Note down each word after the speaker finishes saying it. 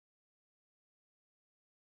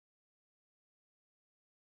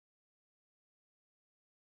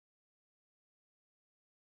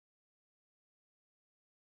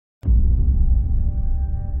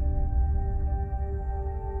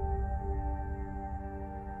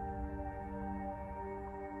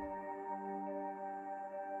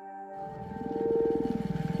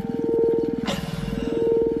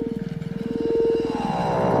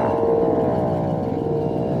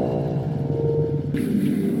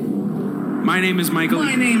My name is Michael.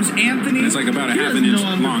 My name's Anthony. It's like about a half an inch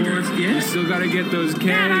longer. You still gotta get those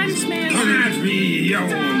kegs. Come at me, you old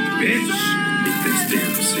bitch. Eat this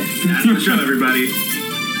damn city. That's the show, everybody.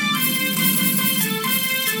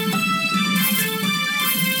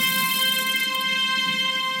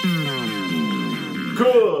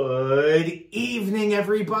 Good evening,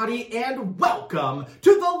 everybody, and welcome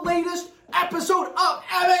to the latest episode of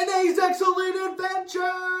M&A's Excellent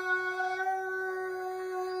Adventures!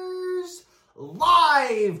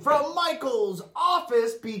 Live from Michael's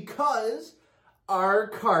office because our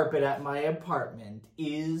carpet at my apartment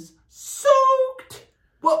is soaked.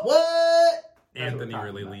 What? Anthony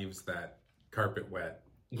really leaves that carpet wet.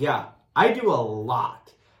 Yeah, I do a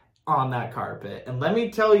lot on that carpet, and let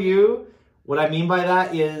me tell you, what I mean by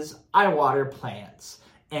that is I water plants.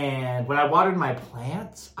 And when I watered my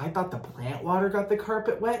plants, I thought the plant water got the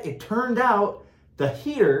carpet wet. It turned out the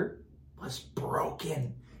heater was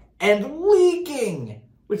broken and leaking,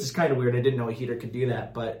 which is kind of weird. I didn't know a heater could do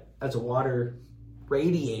that, but as a water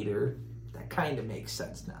radiator, that kind of makes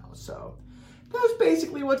sense now. So that's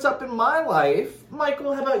basically what's up in my life.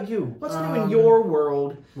 Michael, how about you? What's new in your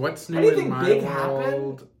world? What's new Anything in my big world?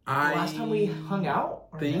 happened last time we hung out?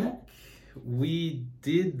 I think we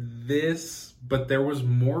did this, but there was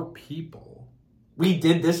more people. We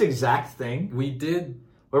did this exact thing? We did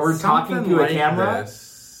where we're talking to a camera?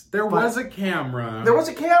 There was a camera. There was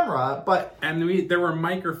a camera, but... And there were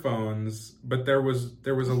microphones, but there was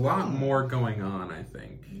a lot more going on, I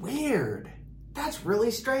think. Weird. That's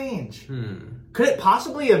really strange. Could it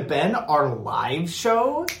possibly have been our live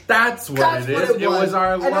show? That's what it is. It was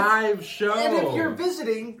our live show. And if you're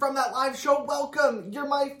visiting from that live show, welcome. You're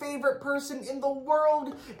my favorite person in the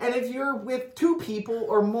world. And if you're with two people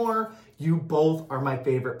or more, you both are my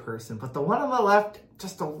favorite person. But the one on the left,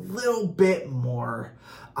 just a little bit more.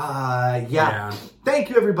 Yeah. Thank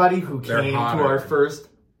you, everybody who came to our first...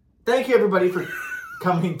 Thank you, everybody, for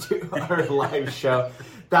coming to our live show.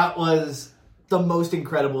 That was the most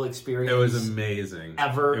incredible experience. It was amazing.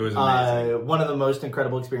 Ever. It was amazing. One of the most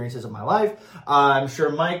incredible experiences of my life. I'm sure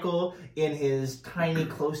Michael, in his tiny,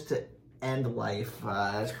 close to end life,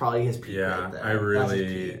 it's probably his peak right there.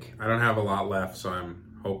 I don't have a lot left, so I'm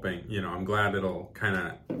hoping, I'm glad it'll kind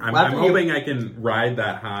of, I'm hoping I can ride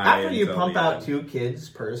that high. After you pump out two kids,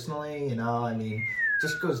 personally,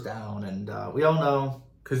 just goes down, and we all know.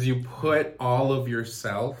 Because you put all of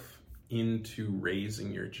yourself into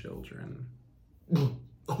raising your children.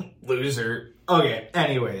 Loser. Okay,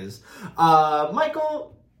 anyways.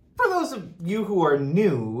 Michael, for those of you who are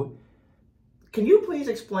new, can you please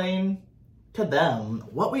explain to them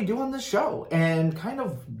what we do on the show and kind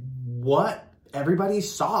of what everybody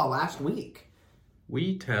saw last week?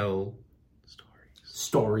 We tell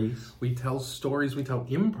stories. We tell stories. We tell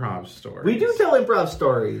improv stories. We do tell improv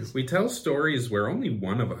stories. We tell stories where only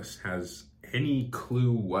one of us has any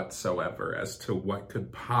clue whatsoever as to what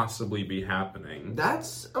could possibly be happening.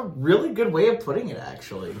 That's a really good way of putting it,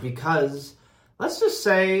 actually, because let's just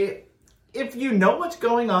say if you know what's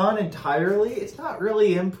going on entirely, it's not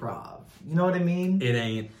really improv. You know what I mean? It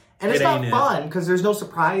ain't. And it's not fun because there's no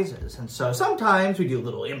surprises. And so sometimes we do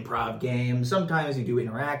little improv games, sometimes we do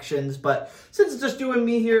interactions, but since it's just you and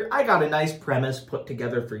me here, I got a nice premise put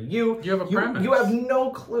together for you. You have a premise. You have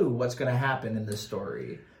no clue what's going to happen in this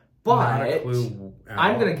story. But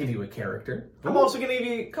I'm going to give you a character. I'm also going to give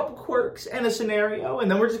you a couple quirks and a scenario,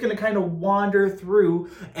 and then we're just going to kind of wander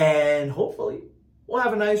through, and hopefully we'll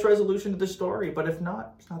have a nice resolution to the story. But if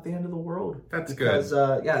not, it's not the end of the world. That's good. Because,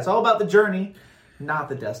 it's all about the journey, not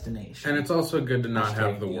the destination. And it's also good to not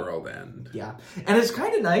have the world end. Yeah. And it's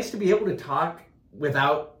kind of nice to be able to talk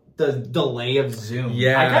without the delay of Zoom.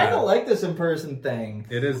 Yeah. I kind of like this in-person thing.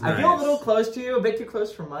 It is nice. I feel a little close to you, a bit too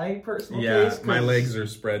close for my personal case. Yeah, my legs are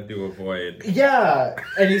spread to avoid. Yeah.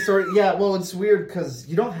 And well, it's weird because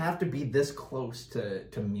you don't have to be this close to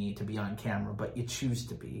me to be on camera, but you choose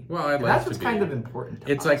to be. Well, I'd like to be. That's what's kind of important to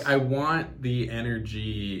us. It's like I want the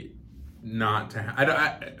energy not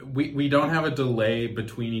to we don't have a delay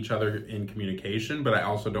between each other in communication, but I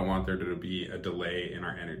also don't want there to be a delay in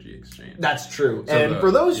our energy exchange. That's true. So and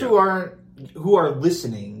for those who are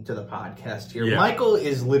listening to the podcast here, Michael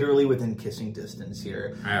is literally within kissing distance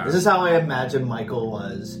here. This is how I imagine Michael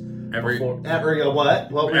was Every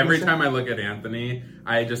time I look at Anthony,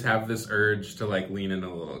 I just have this urge to lean in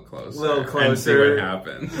a little closer and see what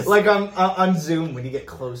happens. Like on Zoom when you get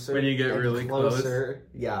closer. When you get really closer.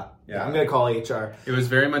 Yeah. I'm going to call HR. It was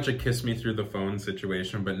very much a kiss me through the phone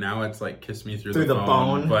situation, but now it's like kiss me through the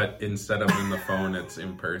phone. But instead of in the phone, it's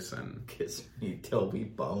in person. Kiss me till we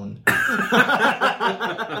bone.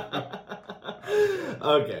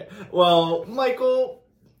 Okay. Well, Michael,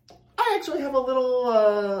 I I actually have a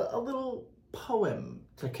little poem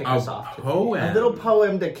to kick us off today. Poem? A little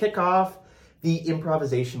poem to kick off the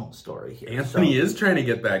improvisational story here. Anthony is trying to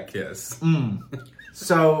get that kiss.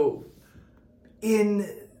 So, in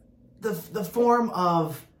the form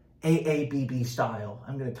of AABB style,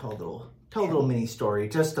 I'm going to tell a little mini story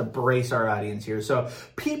just to brace our audience here. So,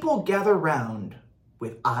 people gather round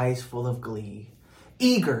with eyes full of glee,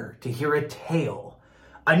 eager to hear a tale,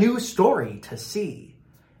 a new story to see.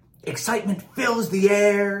 Excitement fills the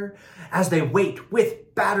air as they wait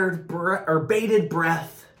with bated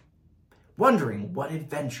breath, wondering what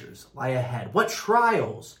adventures lie ahead, what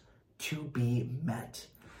trials to be met.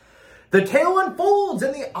 The tale unfolds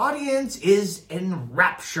and the audience is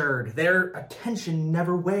enraptured. Their attention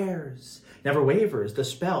never wavers, the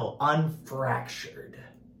spell unfractured.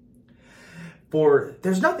 For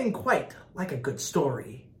there's nothing quite like a good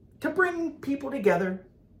story to bring people together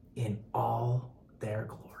in all their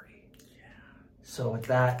glory. Yeah. So with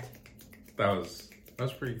that, That was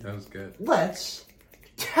good. let's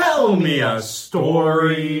tell me a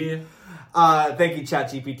story. Thank you,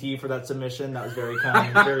 ChatGPT, for that submission. That was very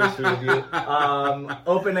kind, very sweet of you.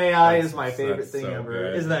 OpenAI is my favorite thing so ever.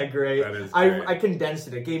 good. Isn't that great? That is great. I condensed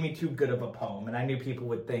it. It gave me too good of a poem, and I knew people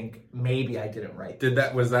would think maybe I didn't write.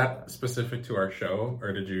 Was that specific to our show,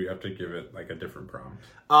 or did you have to give it like a different prompt?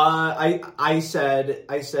 I said,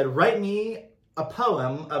 write me a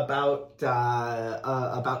poem about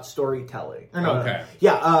storytelling. Or no, Okay. no.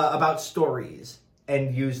 Yeah, about stories,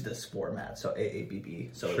 and use this format. So AABB.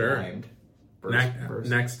 So Sure. it rhymed.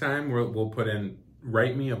 Next time we'll put in,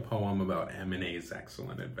 write me a poem about M&A's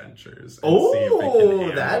excellent adventures. And Oh, see if it can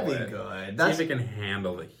handle that'd be it. good. See if it can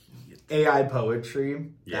handle the heat. AI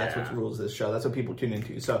poetry. That's Yeah. what rules this show. That's what people tune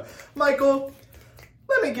into. So, Michael,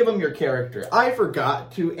 let me give him your character. I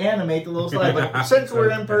forgot to animate the little slide, but since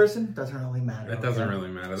we're in person, doesn't really matter. That doesn't really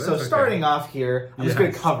matter. So That's okay. starting off here, I'm just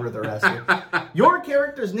going to cover the rest here. Your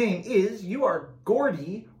character's name is, you are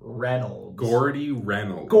Gordy Reynolds. Gordy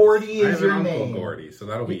Reynolds. Gordy I is have your an uncle name. Gordy, so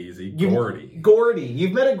that'll be easy. You- Gordy. Gordy.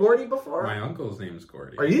 You've met a Gordy before? My uncle's name's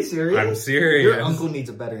Gordy. Are you serious? I'm serious. Your uncle needs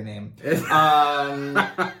a better name.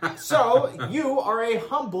 So, you are a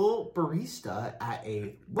humble barista at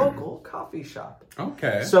a local coffee shop.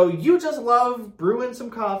 Okay. So, you just love brewing some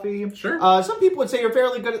coffee. Sure. Some people would say you're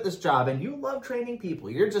fairly good at this job, and you love training people.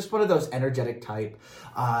 You're just one of those energetic type.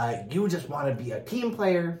 You just want to be a team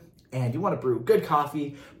player, and you want to brew good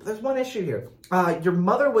coffee. But there's one issue here. Your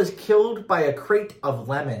mother was killed by a crate of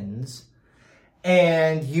lemons,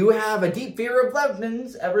 and you have a deep fear of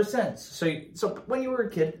lemons ever since. So when you were a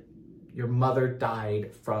kid, your mother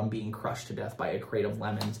died from being crushed to death by a crate of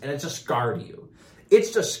lemons, and it just scarred you.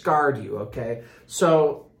 It's just scarred you, okay?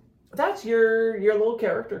 So that's your little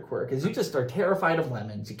character quirk, is you just are terrified of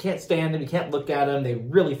lemons. You can't stand them, you can't look at them, they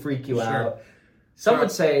really freak you out. Some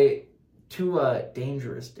would say to a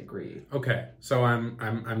dangerous degree. Okay, so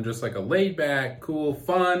I'm just like a laid back, cool,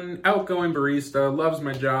 fun, outgoing barista. Loves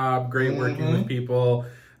my job. Great working with people.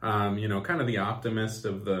 Kind of the optimist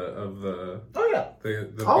of the Oh yeah,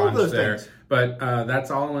 the all of bunch those there. things. But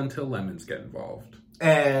that's all until lemons get involved.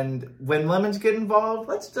 And when lemons get involved,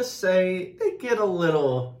 let's just say they get a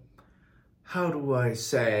little, how do I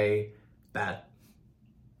say, bad.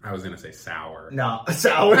 I was gonna say sour. No,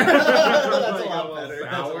 sour. That's a lot better. Sour.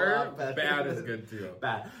 That's a lot better. Bad is good too.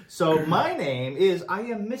 Bad. So my name is, I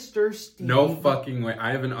am Mr. Steve. No fucking way. I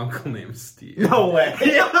have an uncle named Steve. No way.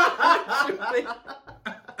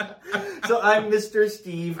 So I'm Mr.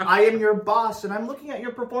 Steve. I am your boss, and I'm looking at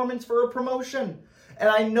your performance for a promotion. And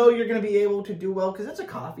I know you're going to be able to do well because it's a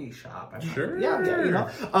coffee shop. Sure. Yeah.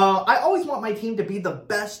 I always want my team to be the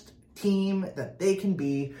best team that they can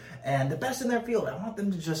be and the best in their field. I want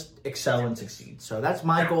them to just excel and succeed. So that's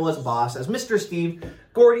my goal as boss, as Mr. Steve.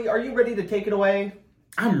 Gordy, are you ready to take it away?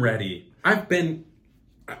 I'm ready. I've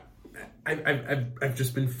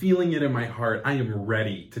just been feeling it in my heart. I am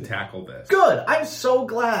ready to tackle this. Good. I'm so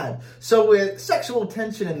glad. So with sexual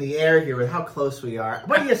tension in the air here, with how close we are,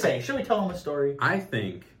 what do you say? Should we tell them a story? I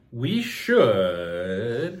think we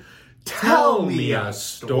should Tell me a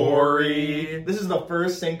story. This is the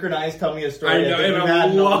first synchronized Tell Me a Story I know, think in we've a had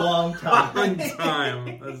in a long long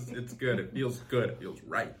time. It's good. It feels good. It feels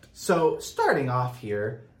right. So, starting off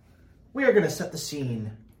here, we are going to set the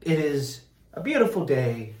scene. It is a beautiful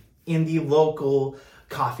day in the local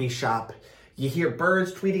coffee shop. You hear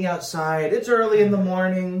birds tweeting outside. It's early in the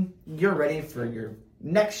morning. You're ready for your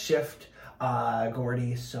next shift,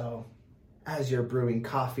 Gordy. So, as you're brewing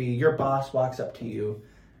coffee, your boss walks up to you,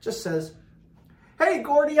 just says, "Hey,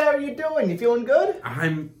 Gordy, how are you doing? You feeling good?"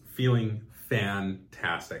 I'm feeling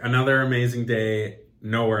fantastic. Another amazing day.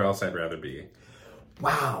 Nowhere else I'd rather be.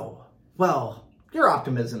 Wow. Well, your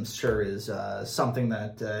optimism sure is something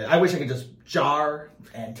that I wish I could just jar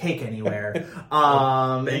and take anywhere.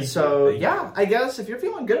 And so, yeah, I guess if you're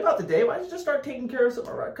feeling good about the day, why don't you just start taking care of some of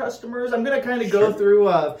our customers? I'm going to kind of go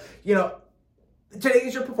through, today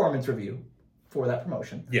is your performance review for that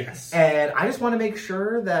promotion. Yes. And I just want to make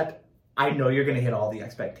sure that I know you're going to hit all the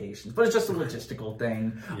expectations, but it's just a logistical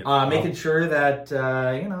thing. Making sure that,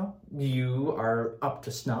 you are up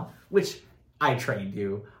to snuff, which I trained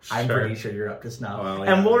you. I'm pretty sure you're up to snuff. Well,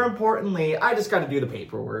 yeah. And more importantly, I just got to do the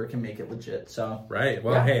paperwork and make it legit. So right.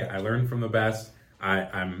 Well, hey, I learned from the best.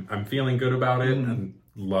 I'm feeling good about it, and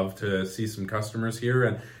love to see some customers here.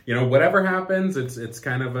 And whatever happens, it's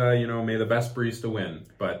kind of may the best barista win.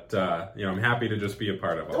 But I'm happy to just be a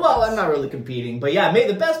part of it. Well, I'm not really competing, but yeah, may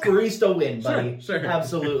the best barista win, buddy. Sure.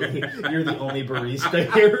 Absolutely. You're the only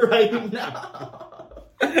barista here right now.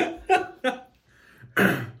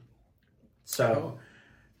 So,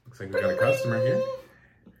 looks like we got a customer here.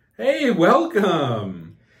 Hey,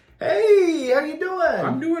 welcome. Hey, how you doing?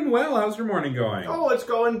 I'm doing well. How's your morning going? Oh, it's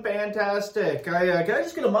going fantastic. Can I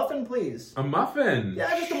just get a muffin, please? A muffin?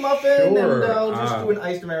 Yeah, just a muffin, Sure. and I'll just do an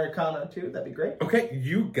iced Americano, too. That'd be great. Okay,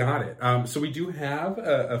 you got it. So we do have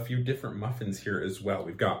a few different muffins here as well.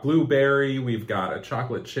 We've got blueberry, we've got a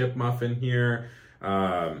chocolate chip muffin here.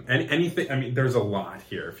 And anything, there's a lot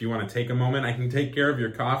here. If you want to take a moment, I can take care of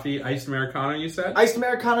your coffee. Iced Americano, you said? Iced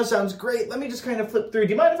Americano sounds great. Let me just kind of flip through.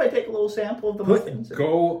 Do you mind if I take a little sample of the muffins?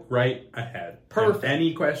 Go right ahead. Perfect. And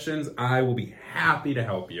any questions, I will be happy to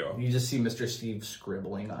help you. You just see Mr. Steve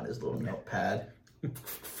scribbling on his little notepad.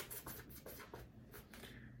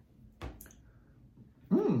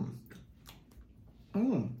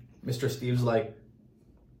 Mr. Steve's like,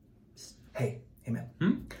 hey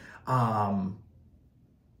man.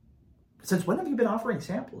 Since when have you been offering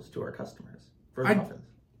samples to our customers for the muffins?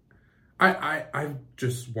 I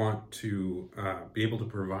just want to be able to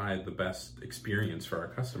provide the best experience for our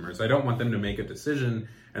customers. I don't want them to make a decision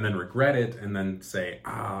and then regret it and then say,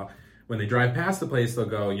 when they drive past the place, they'll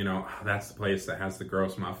go, that's the place that has the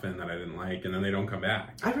gross muffin that I didn't like, and then they don't come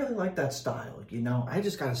back. I really like that style, I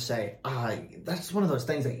just gotta say, that's one of those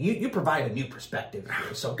things that you provide a new perspective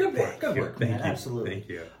here. So good work, man. Thank you. Absolutely. Thank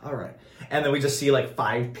you. All right. And then we just see like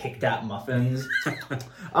 5 picked at muffins.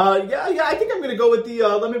 I think I'm gonna go with the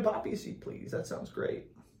lemon poppy seed, please. That sounds great.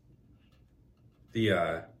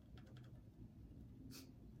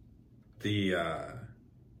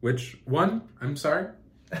 Which one? I'm sorry?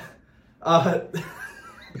 The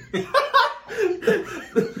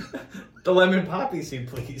lemon poppy seed,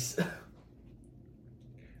 please.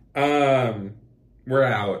 We're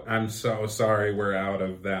out. I'm so sorry. We're out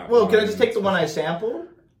of that. Well, can I just take the one I sampled?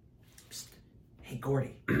 Psst. Hey,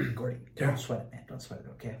 Gordy. Gordy, Yeah. don't sweat it, man. Don't sweat it,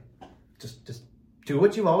 okay? Just do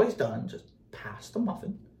what you've always done. Just pass the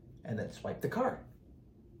muffin and then swipe the card.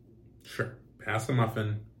 Sure. Pass the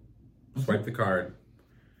muffin. Swipe the card.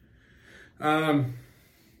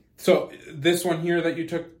 So this one here that you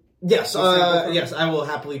took. Yes, yes, I will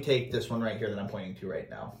happily take this one right here that I'm pointing to right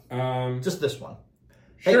now. Just this one.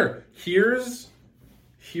 Sure. Hey.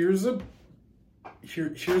 Here's a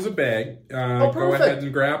bag. Perfect. Go ahead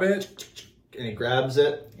and grab it. And he grabs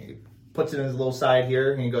it. He puts it in his little side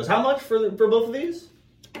here, and he goes, "How much for both of these?"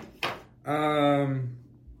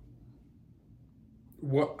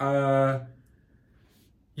 What?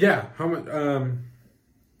 Yeah. How much?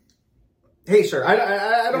 Hey, sir.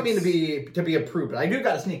 I don't mean to be a prude, but I do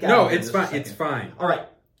got to sneak out. No, it's fine. It's fine. All right.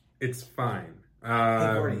 It's fine. Hey,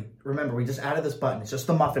 Gordy, remember, we just added this button. It's just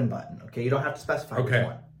the muffin button, okay? You don't have to specify which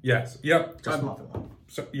one. Yes. Yep. Just the muffin one.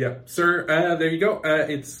 So, yeah, sir. There you go.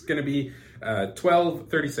 It's gonna be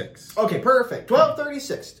 $12.36. Okay, perfect.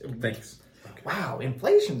 $12.36. Thanks. Okay. Wow,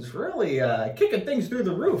 inflation's really kicking things through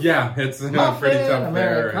the roof. Yeah, it's Muffin, pretty tough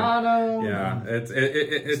Americano. there. Yeah,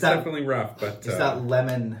 it's definitely rough, but it's that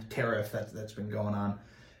lemon tariff that's been going on.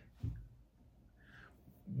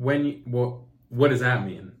 What does that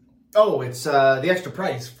mean? Oh, it's the extra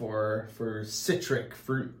price for citric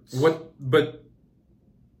fruits. What? But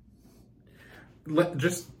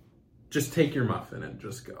just take your muffin and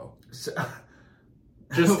just go.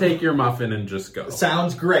 Just take your muffin and just go.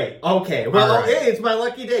 Sounds great. Okay. Well, right. Hey, it's my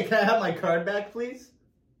lucky day. Can I have my card back, please?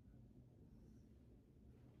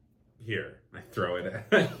 Here, I throw it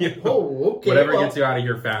at you. Oh, okay. Whatever gets you out of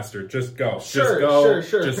here faster, just go. Sure, just go.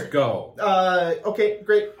 sure. Just go. Okay,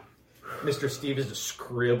 great. Mr. Steve is just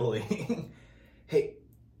scribbling. Hey,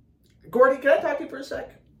 Gordy, can I talk to you for a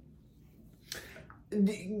sec?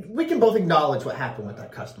 We can both acknowledge what happened with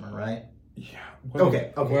that customer, right? Yeah.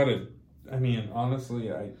 Okay. I mean,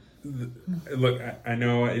 honestly, look, I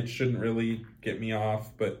know it shouldn't really get me off,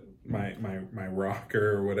 but my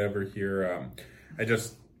rocker or whatever here. I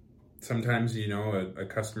just sometimes a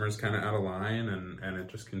customer's kind of out of line and it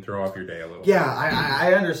just can throw off your day a little. Yeah,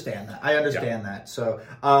 I understand that. I understand that. So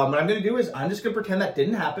what I'm going to do is I'm just going to pretend that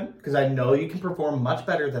didn't happen because I know you can perform much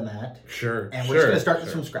better than that. Sure. And we're just going to start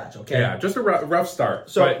this from scratch, okay? Yeah, just a rough start.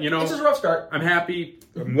 So but, this is a rough start. I'm happy.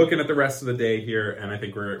 I'm looking at the rest of the day here, and I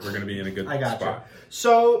think we're going to be in a good spot.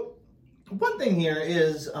 So one thing here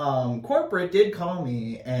is corporate did call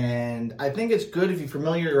me, and I think it's good if you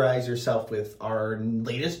familiarize yourself with our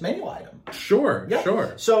latest menu item. Sure,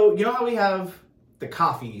 sure. So you know how we have the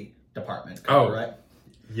coffee department covered, right?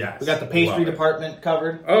 Yes. We got the pastry department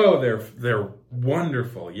covered. Oh, they're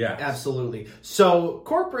wonderful. Yes. Absolutely. So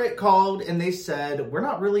corporate called and they said, we're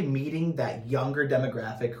not really meeting that younger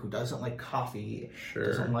demographic who doesn't like coffee,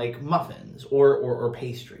 doesn't like muffins or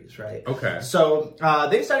pastries, right? Okay. So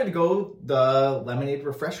they decided to go the lemonade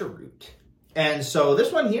refresher route. And so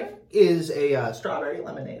this one here is a strawberry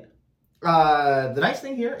lemonade. The nice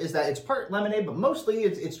thing here is that it's part lemonade, but mostly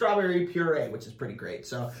it's strawberry puree, which is pretty great.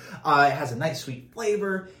 So it has a nice sweet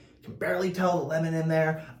flavor. You can barely tell the lemon in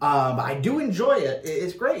there. But I do enjoy it.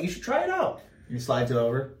 It's great. You should try it out. You slide it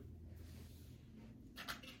over.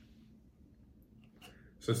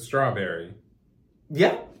 So strawberry.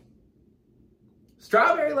 Yeah.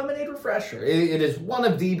 Strawberry lemonade refresher. It is one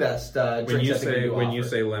of the best drinks When you you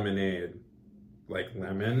say lemonade, like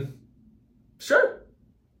lemon? Sure.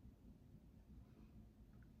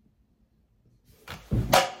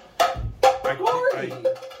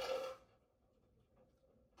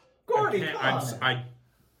 Gordy, I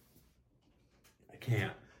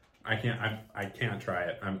can't try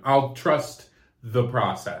it. I'll trust the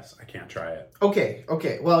process. I can't try it. Okay.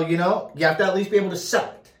 Well, you have to at least be able to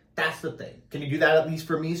sell it. That's the thing. Can you do that at least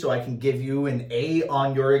for me so I can give you an A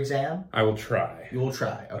on your exam? I will try. You will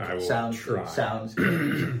try. Okay. I will try. Sounds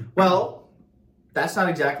good. Well, that's not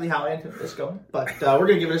exactly how I intended this going, but we're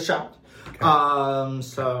going to give it a shot. Okay.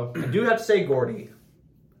 So I do have to say, Gordy,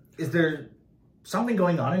 is there something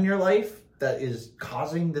going on in your life that is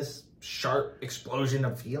causing this sharp explosion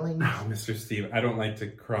of feelings? Oh, Mr. Steve, I don't like to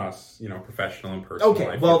cross, professional and personal.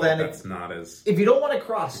 Okay, well then, that's not as. If you don't want to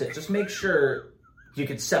cross it, just make sure you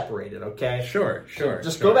can separate it. Okay. Sure.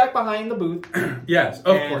 Just go back behind the booth. Yes,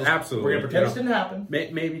 of course, absolutely. We're gonna pretend this didn't happen.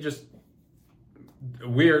 Maybe just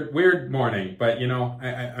weird morning, but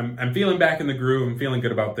I'm feeling back in the groove. I'm feeling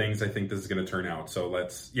good about things. I think this is going to turn out. So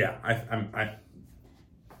let's. Yeah,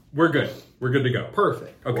 we're good. We're good to go.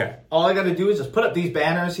 Perfect. Okay. Well, all I got to do is just put up these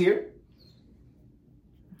banners here.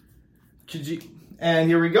 And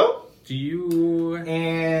here we go. Do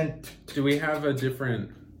we have a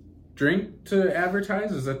different drink to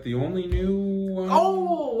advertise? Is that the only new one?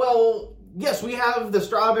 Oh, well, yes, we have the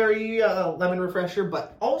strawberry lemon refresher,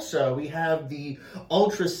 but also we have the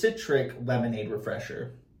ultra citric lemonade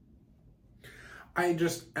refresher.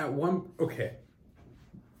 Okay.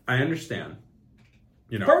 I understand.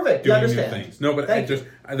 Perfect. You understand. New things. No, but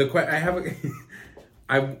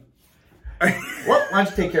Well, why don't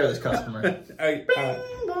you take care of this customer? Hi,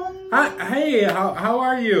 hey, how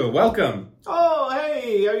are you? Welcome. Oh,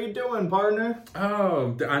 hey, how you doing, partner?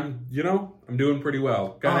 Oh, I'm doing pretty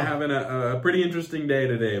well. Kind of having a pretty interesting day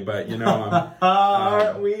today, but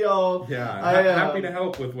aren't we all? Yeah, happy to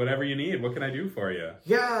help with whatever you need. What can I do for you?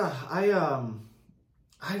 Yeah, I don't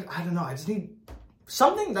know. I just need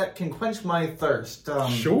something that can quench my thirst.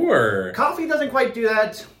 Sure. Coffee doesn't quite do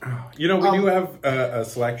that. We do have a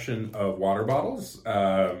selection of water bottles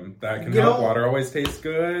that can help. Water always tastes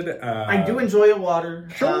good. I do enjoy a water.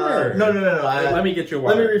 Sure. No. Let me get you a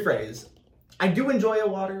water. Let me rephrase. I do enjoy a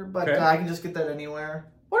water, but I can just get that anywhere.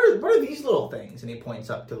 What are these little things? And he points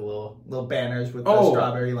up to the little banners with the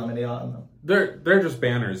strawberry lemonade on them. They're just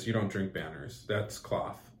banners. You don't drink banners. That's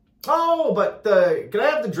cloth. Oh, but can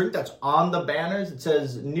I have the drink that's on the banners? It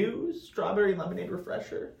says new strawberry lemonade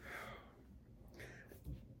refresher.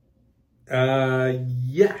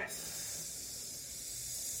 Yes.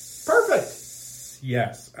 Perfect.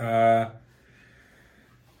 Yes.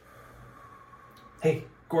 Hey,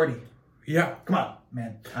 Gordy. Yeah. Come on,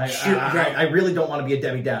 man. I really don't want to be a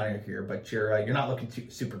Debbie Downer here, but you're not looking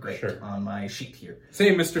super great on my sheet here.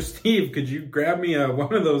 Say, Mr. Steve, could you grab me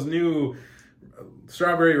one of those new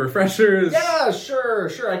strawberry refreshers? Yeah, sure.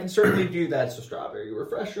 I can certainly do that. So strawberry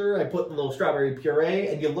refresher. I put a little strawberry puree,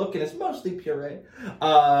 and you look, and it's mostly puree.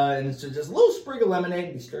 And it's just a little sprig of lemonade,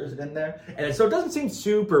 and he stirs it in there. And so it doesn't seem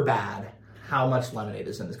super bad how much lemonade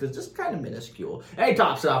is in this, because it's just kind of minuscule. And he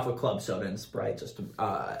tops it off with club soda and Sprite, just to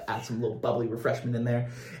add some little bubbly refreshment in there.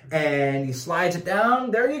 And he slides it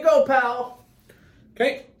down. There you go, pal.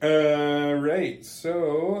 Okay. Right.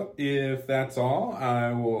 So if that's all,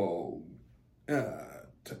 I will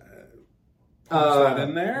put that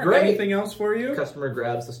in there. Great. Anything else for you? Customer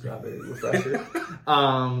grabs the strawberry refresher.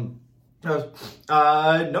 No,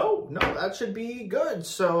 that should be good.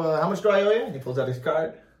 So how much do I owe you? And he pulls out his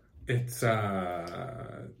card. It's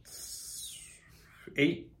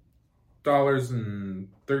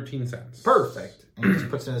 $8.13. Perfect. And he just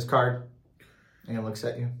puts in his card and he looks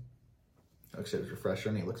at you. He looks at his refresher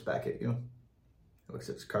and he looks back at you. He looks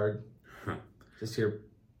at his card. Huh. Just hear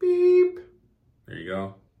beep. There you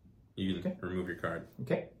go. You can remove your card.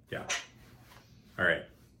 Okay. Yeah. All right.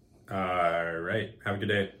 All right. Have a good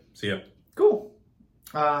day. See ya. Cool.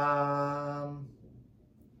 Okay.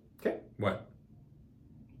 What?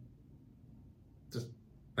 Just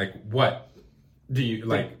like what? Do you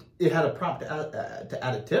like? It had a prompt to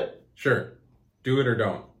add a tip. Sure. Do it or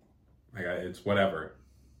don't. Like it's whatever.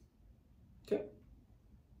 Okay.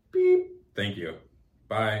 Beep. Thank you.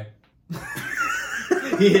 Bye.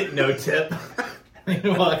 He hit no tip. He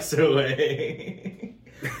walks away.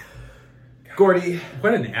 Gordy.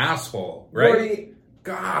 What an asshole, right? Gordy.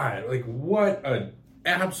 God, like what an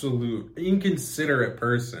absolute inconsiderate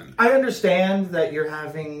person. I understand that you're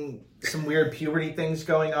having some weird puberty things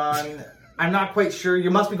going on. I'm not quite sure. You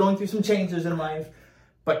must be going through some changes in life.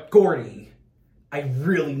 But Gordy, I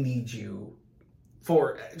really need you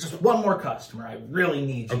for just one more customer. I really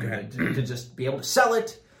need you to just be able to sell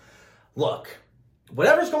it. Look,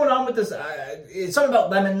 whatever's going on with this, it's something about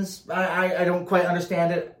lemons. I don't quite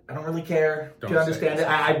understand it. I don't really care to understand it.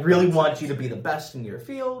 I really want you to be the best in your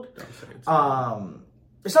field. Don't say it.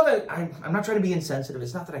 It's not that I'm not trying to be insensitive.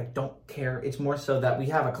 It's not that I don't care. It's more so that we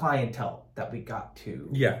have a clientele that we got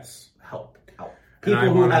to help out.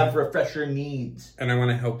 People who have refresher needs. And I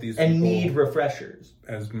want to help these and people need refreshers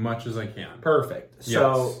as much as I can. Perfect.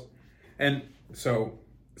 So, and so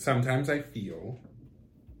sometimes I feel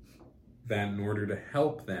that in order to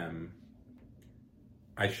help them,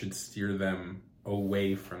 I should steer them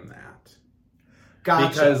away from that. Gotcha.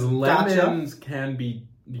 Because lemons can be,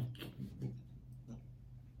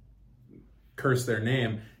 curse their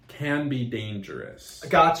name, can be dangerous.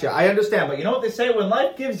 Gotcha. I understand. But you know what they say? When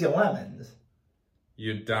life gives you lemons,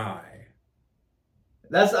 you die.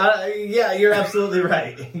 That's yeah. You're absolutely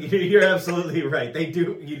right. You're absolutely right.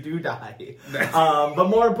 You do die. But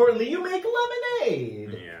more importantly, you make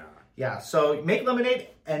lemonade. Yeah. So make lemonade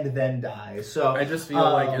and then die. So I just feel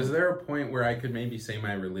like, is there a point where I could maybe say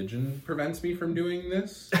my religion prevents me from doing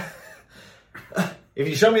this? If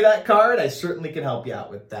you show me that card, I certainly can help you out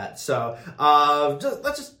with that. So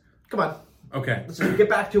let's just come on. Okay. Let's just get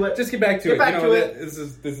back to it. Just get back to it. Back to it. This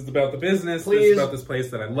is about the business. Please. This is about this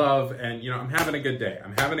place that I love. And, I'm having a good day.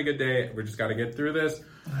 We just got to get through this.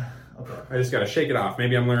 Okay. I just got to shake it off.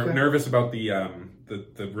 Maybe I'm nervous about the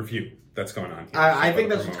review that's going on here. I think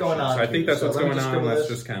that's what's going on. So I think that's what's going on. Let's this.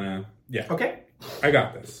 just kind of, Okay. I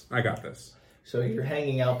got this. So you're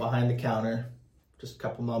hanging out behind the counter. Just a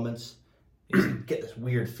couple moments. You get this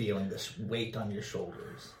weird feeling, this weight on your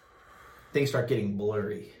shoulders. Things start getting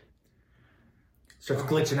blurry. Starts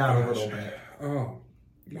glitching out a little bit. Oh.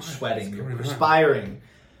 You're sweating. You're perspiring.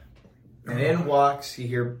 And in walks, you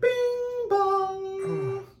hear bing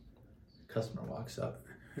bong. Customer walks up.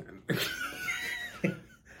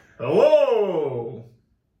 Hello.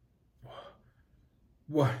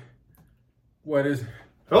 What is...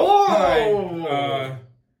 Hello. Hi.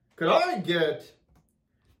 Could I get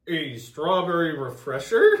a strawberry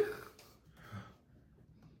refresher?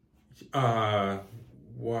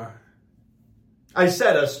 What? I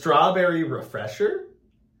said a strawberry refresher?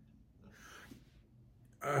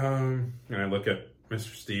 And I look at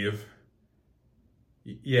Mr. Steve.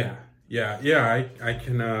 Yeah, I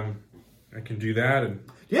can do that. And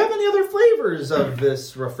do you have any other flavors of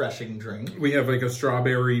this refreshing drink? we have like a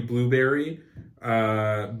strawberry blueberry,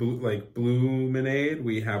 blueminade.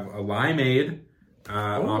 We have a limeade option.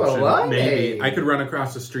 A limeade. Maybe I could run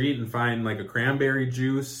across the street and find like a cranberry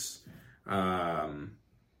juice.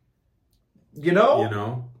 You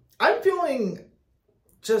know, I'm feeling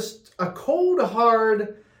just a cold,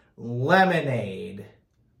 hard lemonade.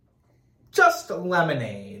 Just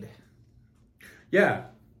lemonade. Yeah,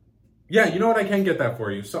 you know what? I can get that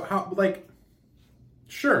for you. So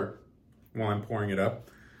sure, while I'm pouring it up.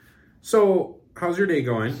 So, how's your day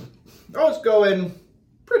going? Oh, it's going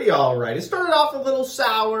pretty all right. It started off a little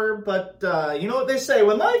sour, but you know what they say,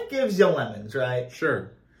 when life gives you lemons, right?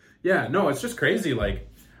 Sure. Yeah, no, it's just crazy. Like,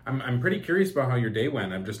 I'm pretty curious about how your day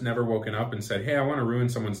went. I've just never woken up and said, hey, I want to ruin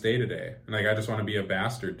someone's day today. And, I just want to be a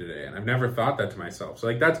bastard today. And I've never thought that to myself.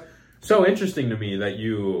 So, that's so interesting to me that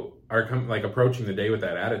you are approaching the day with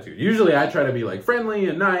that attitude. Usually I try to be like friendly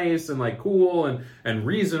and nice and like cool and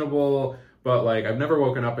reasonable, but like I've never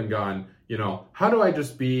woken up and gone, you know, how do I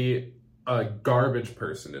just be a garbage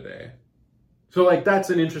person today? So like that's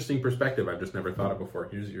an interesting perspective I've just never thought of before.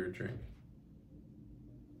 Here's your drink.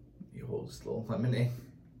 He holds a little lemonade.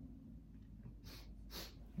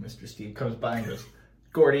 Mr. Steve comes by and goes,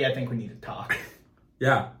 Gordy, I think we need to talk.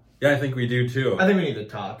 Yeah, I think we do too. I think we need to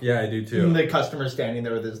talk. Yeah, I do too. And the customer's standing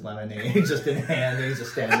there with his lemonade just in hand, and he's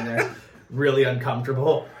just standing there really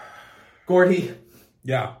uncomfortable. Gordy.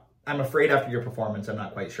 Yeah. I'm afraid after your performance, I'm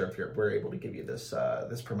not quite sure if we're able to give you this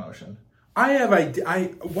promotion. I'm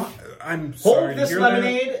sorry. Hold this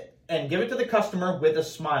lemonade and give it to the customer with a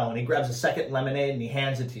smile. And he grabs a second lemonade and he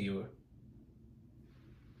hands it to you.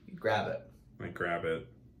 You grab it. I grab it.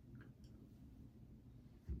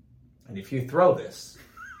 And if you throw this,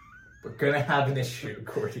 we're going to have an issue,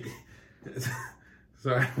 Gordy.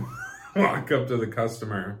 So I walk up to the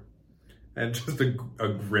customer and just a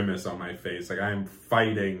grimace on my face. Like I'm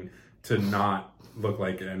fighting to not look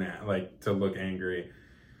to look angry.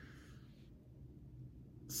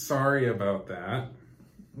 Sorry about that.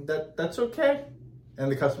 That's okay.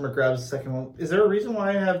 And the customer grabs the second one. Is there a reason why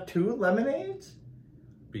I have 2 lemonades?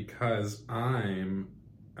 Because I'm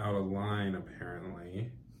out of line,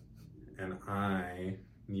 apparently. And I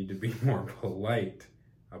need to be more polite,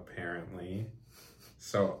 apparently.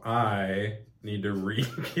 So I need to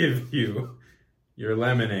re-give you your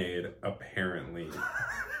lemonade, apparently.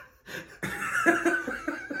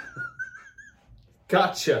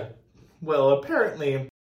 Gotcha. Well, apparently,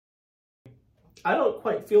 I don't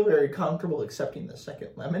quite feel very comfortable accepting the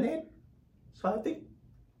second lemonade. So I think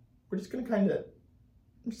we're just going to kind of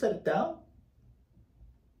set it down.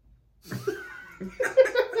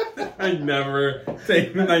 I never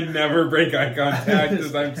break eye contact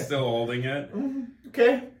because I'm still holding it.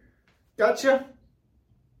 Okay. Gotcha.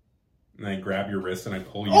 And I grab your wrist and I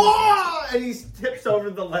pull you. Oh! And he tips over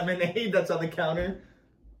the lemonade that's on the counter.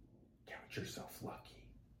 Count yourself lucky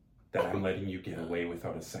that I'm letting you get away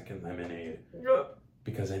without a second lemonade.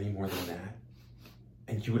 Because any more than that,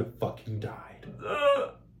 and you would have fucking died.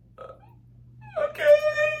 Okay.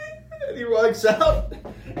 And he walks out.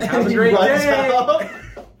 Have a great day. Out.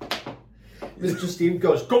 Mr. Steve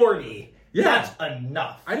goes, Gordy, yeah, that's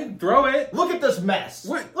enough. I didn't throw it. Look at this mess.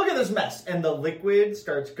 What? Look at this mess. And the liquid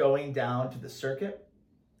starts going down to the circuit.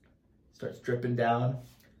 Starts dripping down.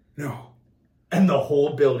 No. And the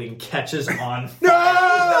whole building catches on fire.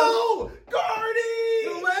 No! Gordy!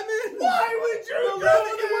 The lemon! Why would you do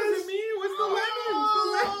It wasn't me, it was the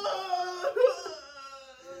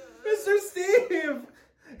lemon! Mr. Steve!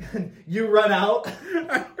 And you run out,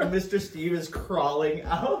 and Mr. Steve is crawling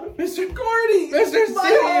out. Mr. Gordy! Mr. Steve!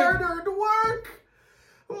 My hard-earned work!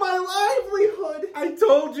 My livelihood! I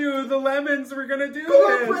told you the lemons were gonna do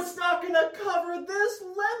Corporate's this! not gonna cover this.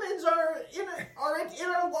 Lemons are in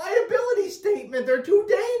our liability statement. They're too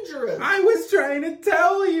dangerous. I was trying to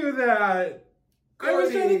tell you that! I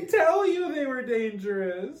was Gordy. trying to tell you they were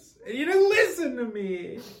dangerous! And you didn't listen to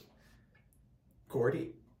me!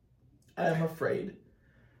 Gordy, I'm afraid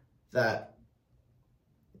that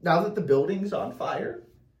now that the building's on fire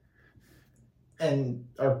and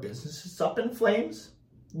our business is up in flames,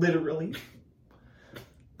 literally,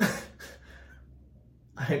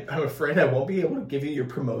 I'm afraid I won't be able to give you your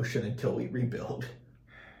promotion until we rebuild.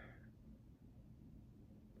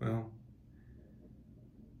 Well,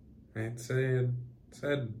 I had said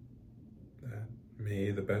that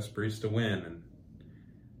may the best barista win, and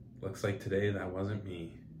looks like today that wasn't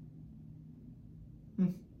me.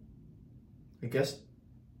 I guess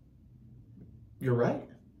you're right.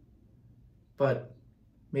 But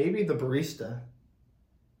maybe the barista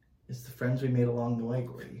is the friends we made along the way,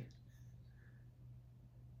 Gordy.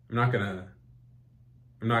 I'm not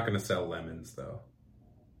gonna sell lemons though.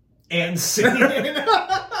 And scene. It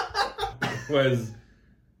was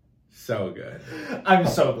so good. I'm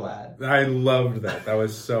so glad. I loved that. That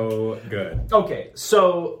was so good. Okay,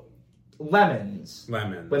 so lemons.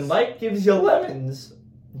 Lemons. When life gives you lemons,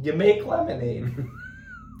 you make lemonade.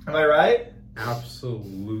 Am I right?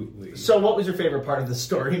 Absolutely. So what was your favorite part of the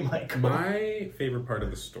story, Michael? My favorite part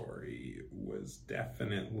of the story was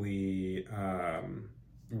definitely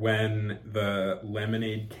when the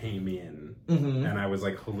lemonade came in and I was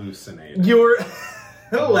like hallucinating. Your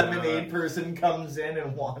lemonade person comes in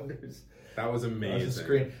and wanders That was across the amazing.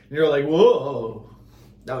 screen. And you're like, whoa.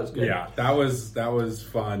 That was good. Yeah, that was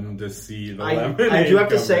fun to see the lemonade. I do have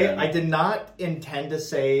to come say, in. I did not intend to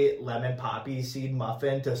say lemon poppy seed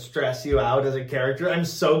muffin to stress you out as a character. I'm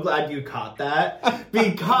so glad you caught that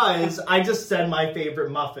because I just said my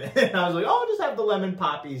favorite muffin. And I was like, oh, I'll just have the lemon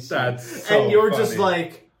poppy seed. That's so and you were just funny.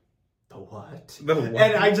 like, the what? The what?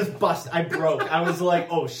 And I just I broke. I was like,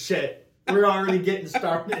 oh shit, we're already getting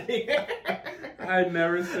started here. I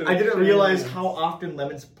never said. I didn't realize how often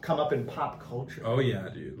lemons come up in pop culture. Oh yeah,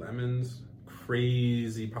 dude, lemons,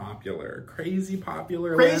 crazy popular Crazy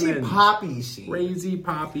lemons. poppy seed. Crazy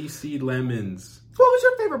poppy seed lemons. What was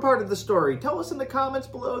your favorite part of the story? Tell us in the comments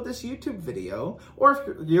below this YouTube video. Or if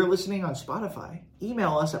you're listening on Spotify,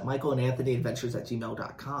 email us at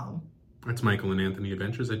michaelandanthonyadventures@gmail.com. That's Michael and Anthony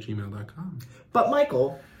Adventures at gmail.com. But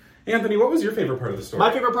Michael, Anthony, what was your favorite part of the story?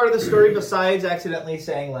 my favorite part of the story, besides accidentally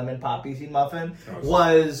saying lemon poppy seed muffin,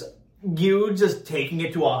 was you just taking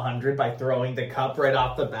it to 100 by throwing the cup right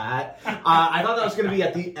off the bat. I thought that was going to be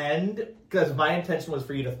at the end, because my intention was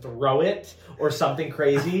for you to throw it or something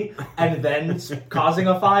crazy and then causing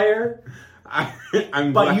a fire.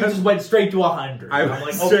 I'm But glad. you just went straight to 100. I I'm went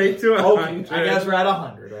like, straight to 100. Okay, I guess we're at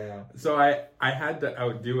 100 right now. So I had to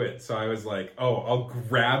outdo it. So I was like, oh, I'll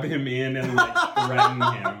grab him in and like threaten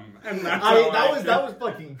him. And that's That was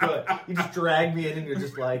fucking good. You just dragged me in and you're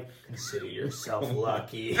just like, consider yourself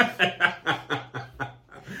lucky.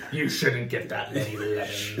 You shouldn't get that many lemons.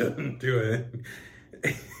 Shouldn't do it.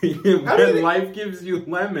 How do you When think- life gives you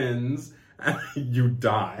lemons, you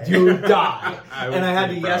die. You die. was and I had to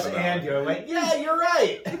pretty proud yes of that and one. you. I went, yeah, you're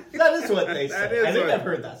right. That is what they That say. is I think what- I've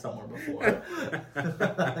heard that somewhere before.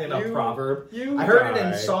 In a proverb. you I heard it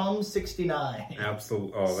die. in Psalm 69.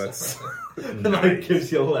 Absolutely. Oh, that's And life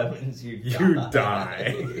gives you lemons, you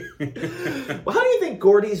die. Well, how do you think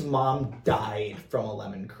Gordy's mom died from a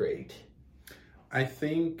lemon crate? I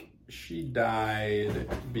think she died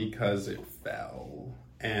because it fell.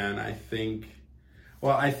 And I think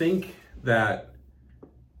that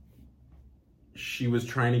she was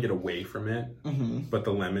trying to get away from it, but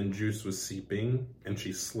the lemon juice was seeping and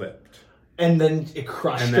she slipped. And then it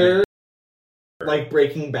crushed And then her. Like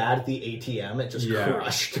Breaking Bad at the ATM, it just Yeah.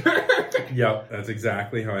 crushed her. Yep, that's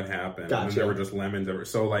exactly how it happened. Gotcha. And there were just lemons everywhere.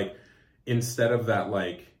 So, like, instead of that,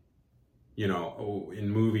 like, you know, in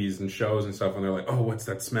movies and shows and stuff, when they're like, oh, what's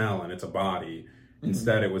that smell? And it's a body.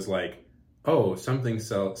 Instead, it was like, oh, something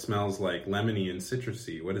smells like lemony and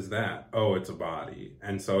citrusy. What is that? Oh, it's a body.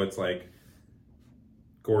 And so it's like,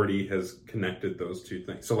 Gordy has connected those two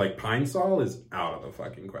things. So, like, Pine Sol is out of the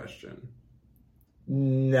fucking question.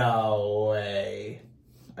 No way.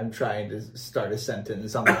 I'm trying to start a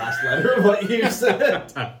sentence on the last letter of what you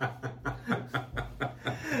said.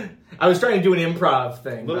 I was trying to do an improv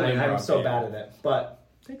thing, but I'm improv, so yeah. bad at it. But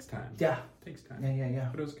Takes time. yeah, Takes time. yeah.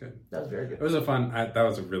 But it was good. That was very It good. was a fun. That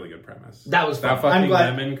was a really good premise. That was fun. That fucking I'm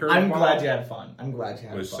glad. lemon curveball. I'm glad you had fun. I'm glad you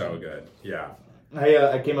had was fun. so good. Yeah.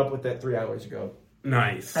 I came up with that 3 hours ago,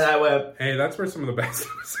 Nice. and I went. Hey, that's where some of the best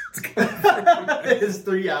episodes come from. It's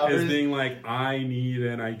 3 hours. Is being like, I need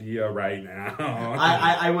an idea right now.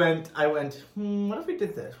 I went, what if we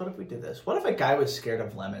did this? What if we did this? What if a guy was scared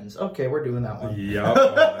of lemons? Okay, we're doing that one. Yup.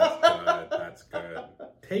 Oh, that's good. That's good.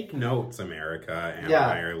 Take notes, America and Yeah.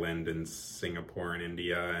 Ireland and Singapore and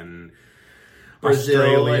India and Brazil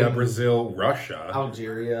Australia, and- Brazil, Russia,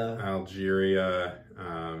 Algeria. Algeria,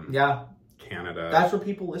 Yeah, Canada. that's where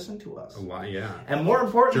people listen to us. a lot, yeah. And more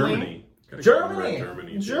importantly, Germany. Gotta go over at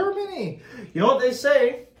Germany. too. Germany. You know what they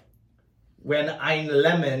say? When ein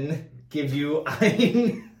Lemon give you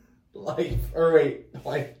ein life. Or wait,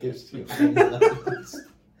 life gives you ein lemons.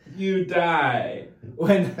 You die.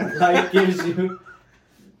 When life gives you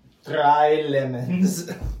 3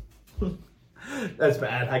 lemons. That's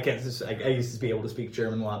bad. I can't. I used to be able to speak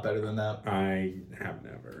German a lot better than that. I have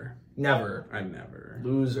never. Never. I've never.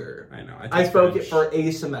 Loser. I know. I spoke it French. for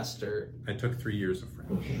a semester. I took 3 years of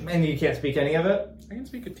French. And you can't speak any of it? I can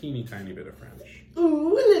speak a teeny tiny bit of French.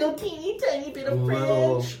 Ooh, a little teeny tiny bit of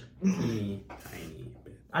French. Teeny tiny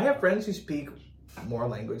bit. I have friends who speak more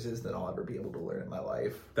languages than I'll ever be able to learn in my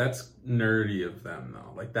life. That's nerdy of them,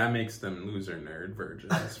 though. Like, that makes them loser nerd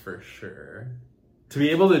virgins for sure. To be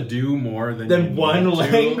able to do more than you One need to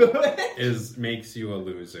language makes you a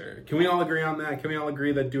loser. Can we all agree on that? Can we all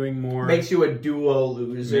agree that doing more makes you a duo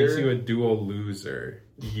loser. makes you a dual loser?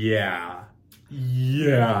 Yeah.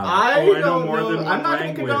 Yeah. I Oh, don't more know. than one I'm not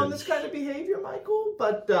going to language. condone this kind of behavior, Michael,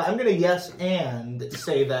 but I'm going to yes and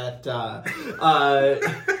say that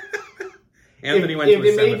Anthony if, went to if a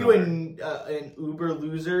it made you seminar. an uber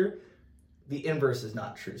loser, the inverse is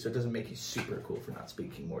not true. So it doesn't make you super cool for not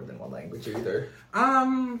speaking more than one language either.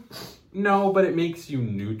 No, but it makes you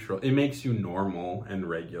neutral. It makes you normal and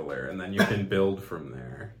regular, and then you can build from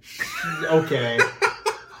there. Okay.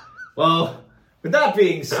 Well, with that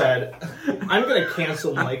being said, I'm going to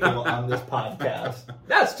cancel Michael on this podcast.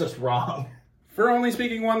 That's just wrong. For only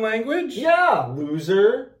speaking one language? Yeah,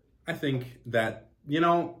 loser. I think that,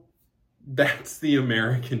 that's the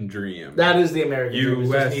American dream. That is the American dream. is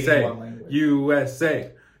just needing one USA, language.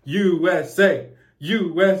 USA, USA,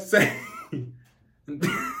 USA.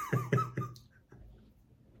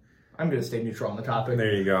 I'm going to stay neutral on the topic.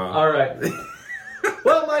 There you go. All right.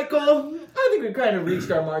 Well, Michael, I think we've kind of reached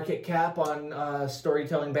our market cap on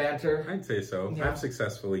storytelling banter. I'd say so. Yeah. I've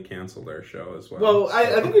successfully canceled our show as well. Well,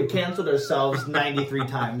 I think we've canceled ourselves 93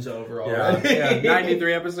 times over already. yeah,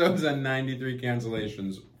 93 episodes and 93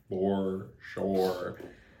 cancellations for sure.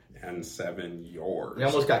 And 7 yours. We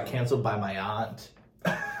almost got canceled by my aunt.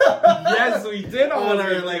 Yes, we did On almost our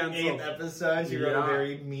get like canceled. 8th episode, she wrote a Yeah.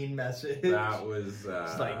 very mean message. That was...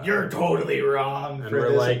 It's like, you're totally wrong. And for we're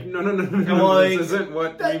this. like, no, I'm like, this isn't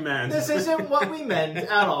what we meant. This isn't what we meant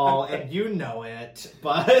at all, and you know it.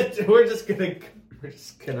 But we're just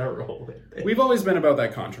gonna roll with it. We've always been about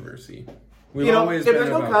that controversy. We've If always there's been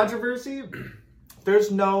no about... controversy,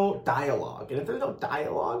 there's no dialogue. And if there's no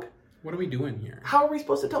dialogue, What are we doing here? how are we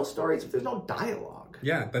supposed to tell stories if there's no dialogue?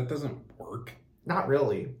 Yeah, that doesn't work. Not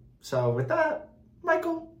really. So with that,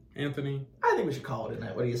 Michael, Anthony, I think we should call it a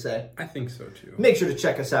night. What do you say? I think so too. Make sure to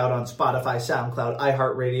check us out on Spotify, SoundCloud,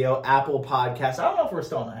 iHeartRadio, Apple Podcasts. I don't know if we're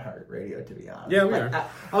still on iHeartRadio, to be honest. Yeah, we are.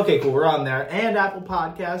 Okay, cool. We're on there. And Apple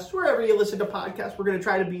Podcasts. Wherever you listen to podcasts, we're going to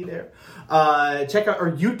try to be there. Check out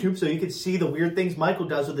our YouTube so you can see the weird things Michael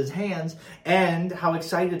does with his hands and how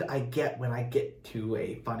excited I get when I get to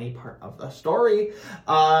a funny part of the story.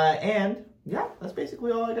 And... yeah, that's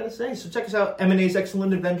basically all I gotta say. So check us out, M&A's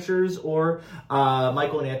Excellent Adventures or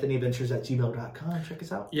Michael and Anthony Adventures at gmail.com. Check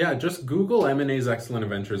us out. Yeah, just Google M&A's Excellent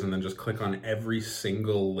Adventures and then just click on every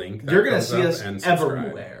single link that You're gonna comes see up us and subscribe.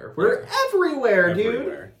 everywhere. We're everywhere, dude.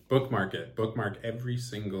 Everywhere. Bookmark it. Bookmark every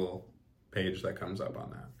single page that comes up on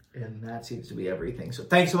that. And that seems to be everything. So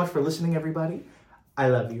thanks so much for listening, everybody. I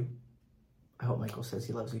love you. I hope Michael says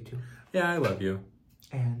he loves you too. Yeah, I love you.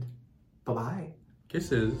 And bye-bye.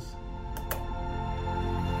 Kisses.